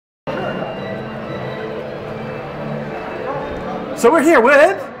So we're here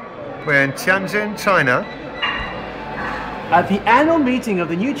with... We're in Tianjin, China. At the annual meeting of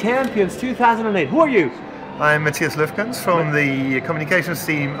the New Champions 2008. Who are you? I'm Matthias Lüfkens from the communications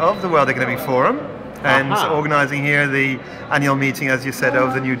team of the World Economic Forum and organizing here the annual meeting, as you said,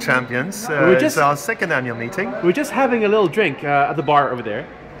 of the New Champions. It's our second annual meeting. We're just having a little drink at the bar over there.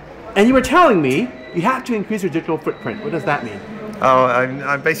 And you were telling me you have to increase your digital footprint. What does that mean? Oh,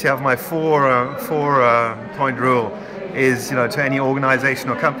 I basically have my four-point rule. Is, to any organization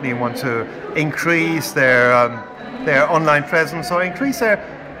or company who want to increase their online presence or increase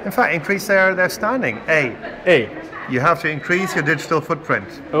their standing. You have to increase your digital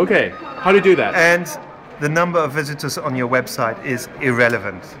footprint. Okay, how do you do that? And the number of visitors on your website is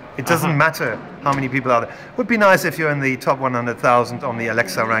irrelevant. It doesn't matter how many people are there. It would be nice if you're in the top 100,000 on the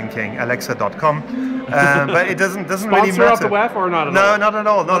Alexa ranking, alexa.com, but it doesn't really matter. Sponsor of the web or not at all? No, not at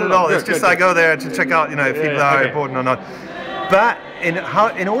all, not at all. It's just I go there to check out, if people are important or not. But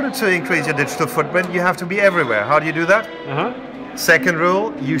in order to increase your digital footprint, you have to be everywhere. How do you do that? Second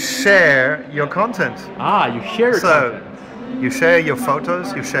rule, you share your content. You share your content. You share your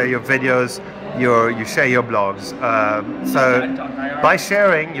photos, you share your videos, you share your blogs. So by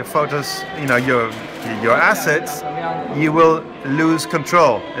sharing your photos, your assets, you will lose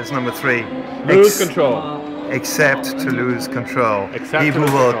control. That's number 3. Lose control. Except to lose control. People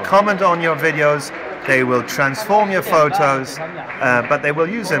will comment on your videos, they will transform your photos, but they will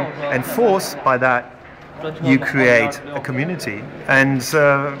use them, and by that, you create a community. And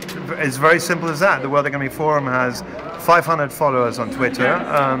it's very simple as that. The World Economic Forum has 500 followers on Twitter.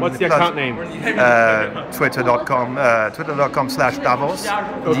 What's the account name? Twitter.com/Davos,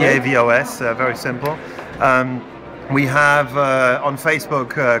 DAVOS, very simple. We have on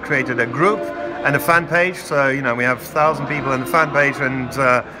Facebook created a group and a fan page. So, we have 1,000 people in the fan page and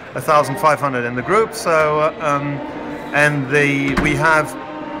 1,500 in the group. So, we have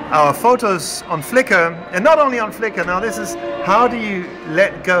our photos on Flickr, and not only on Flickr. Now this is, how do you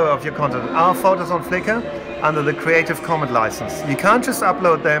let go of your content? Our photos on Flickr under the Creative Commons license. You can't just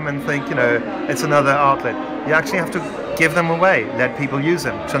upload them and think, it's another outlet. You actually have to give them away, let people use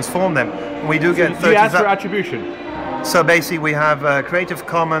them, transform them. We do get 30. Do you ask for attribution? So basically we have Creative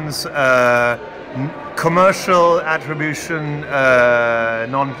Commons commercial attribution,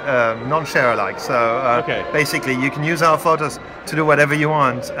 non-share alike. So basically you can use our photos to do whatever you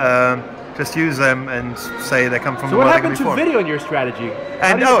want. Just use them and say they come from the World Economic Forum. So what happened to video in your strategy?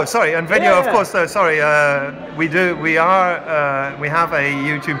 And and video, of course. Sorry, we have a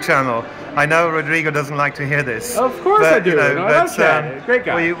YouTube channel. I know Rodrigo doesn't like to hear this. Of course I do. Great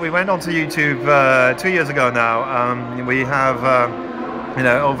guy. We went onto YouTube 2 years ago now. We have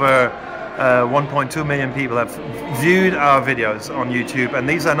over 1.2 million people have viewed our videos on YouTube, and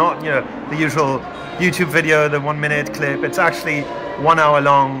these are not the usual YouTube video, the 1-minute clip. It's actually 1 hour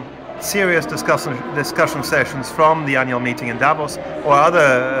long serious discussion sessions from the annual meeting in Davos or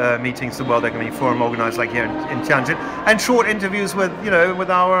other meetings the World Economic Forum organized, like here in Tianjin, and short interviews with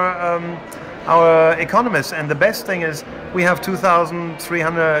our economists. And the best thing is we have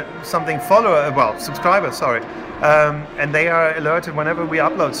 2,300 something subscribers, sorry. And they are alerted whenever we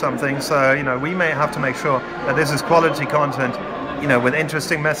upload something. So we may have to make sure that this is quality content, with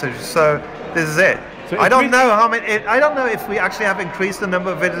interesting messages. So this is it. So I don't know how many. I don't know if we actually have increased the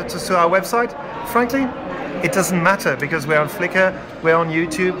number of visitors to our website. Frankly, it doesn't matter, because we're on Flickr, we're on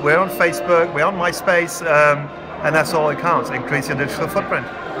YouTube, we're on Facebook, we're on MySpace, and that's all that counts. Increase your digital footprint.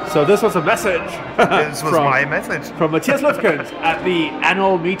 So this was a message. This was my message from Matthias Lüfkens at the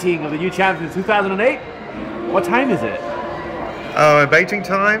annual meeting of the New Champions 2008. What time is it? Beijing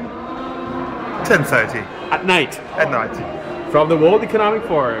time, 10:30. At night? At night. From the World Economic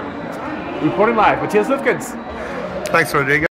Forum. Reporting live, Matthias Lüfkens. Thanks, Rodrigo.